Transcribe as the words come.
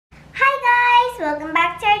welcome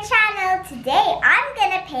back to our channel. Today I'm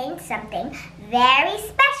gonna paint something very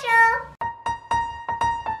special.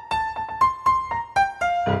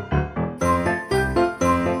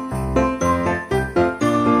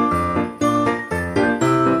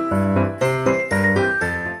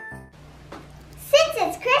 Since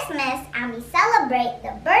it's Christmas and we celebrate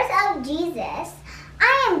the birth of Jesus,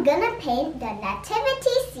 I am gonna paint the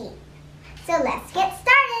nativity scene. So let's get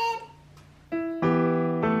started.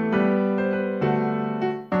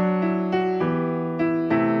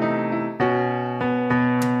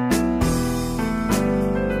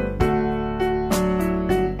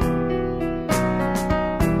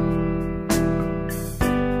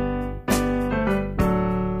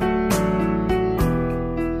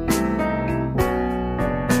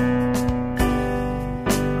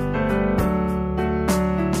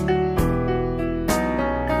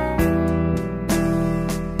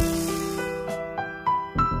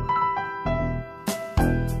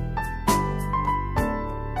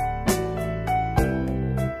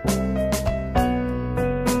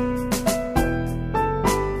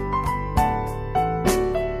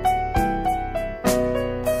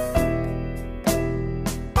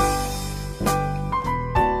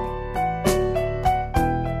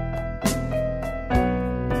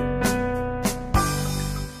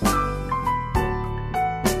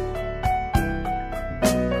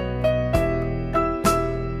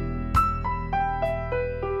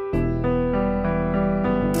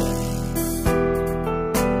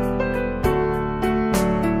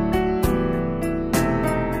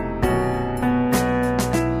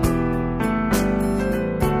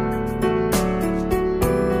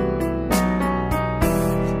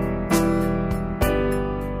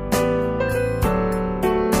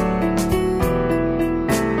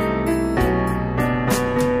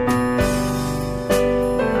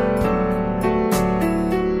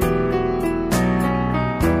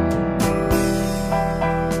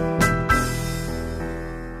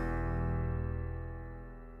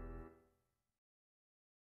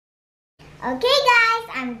 Okay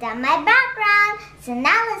guys, I'm done my background, so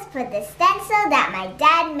now let's put the stencil that my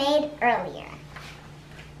dad made earlier.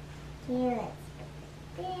 Okay, let's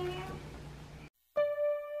put it there.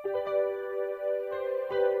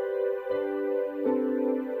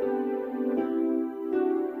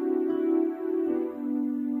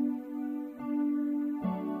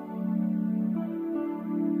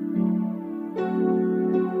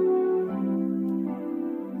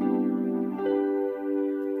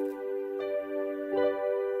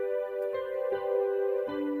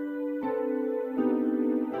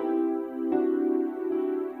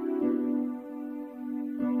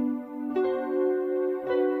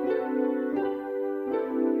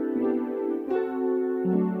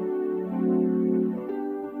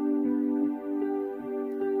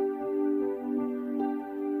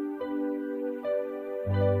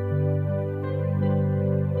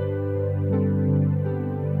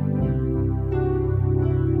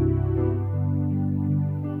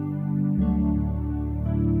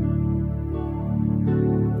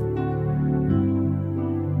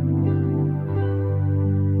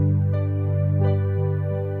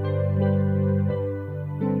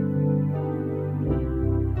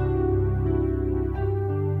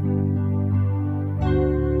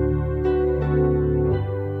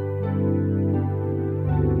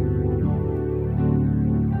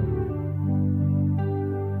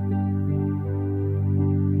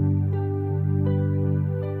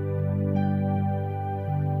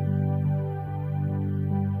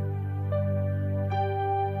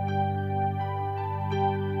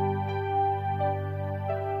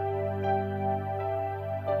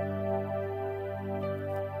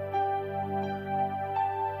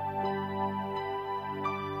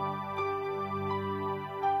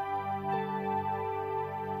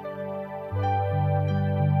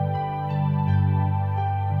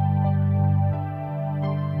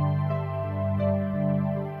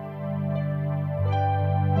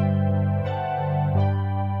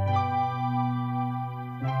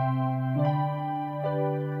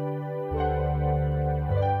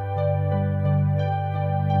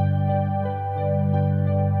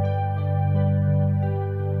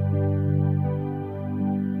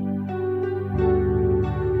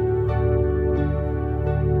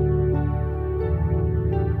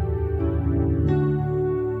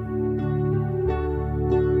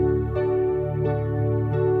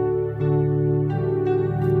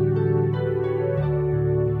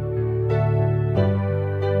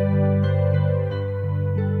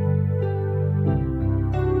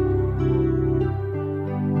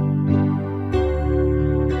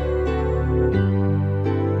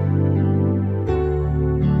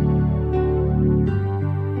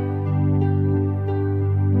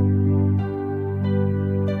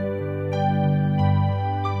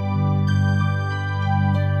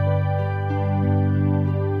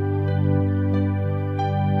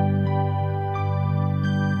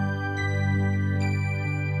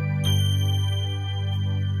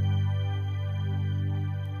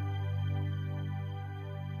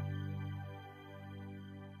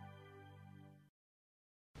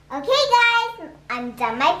 I'm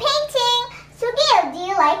done my painting. So Gail, do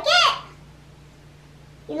you like it?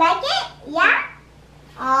 You like it? Yeah?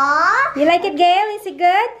 Aww. You like it, Gail? Is it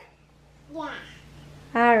good? Yeah.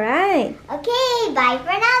 Alright. Okay, bye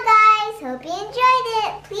for now, guys. Hope you enjoyed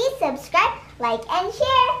it. Please subscribe, like, and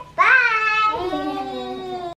share. Bye.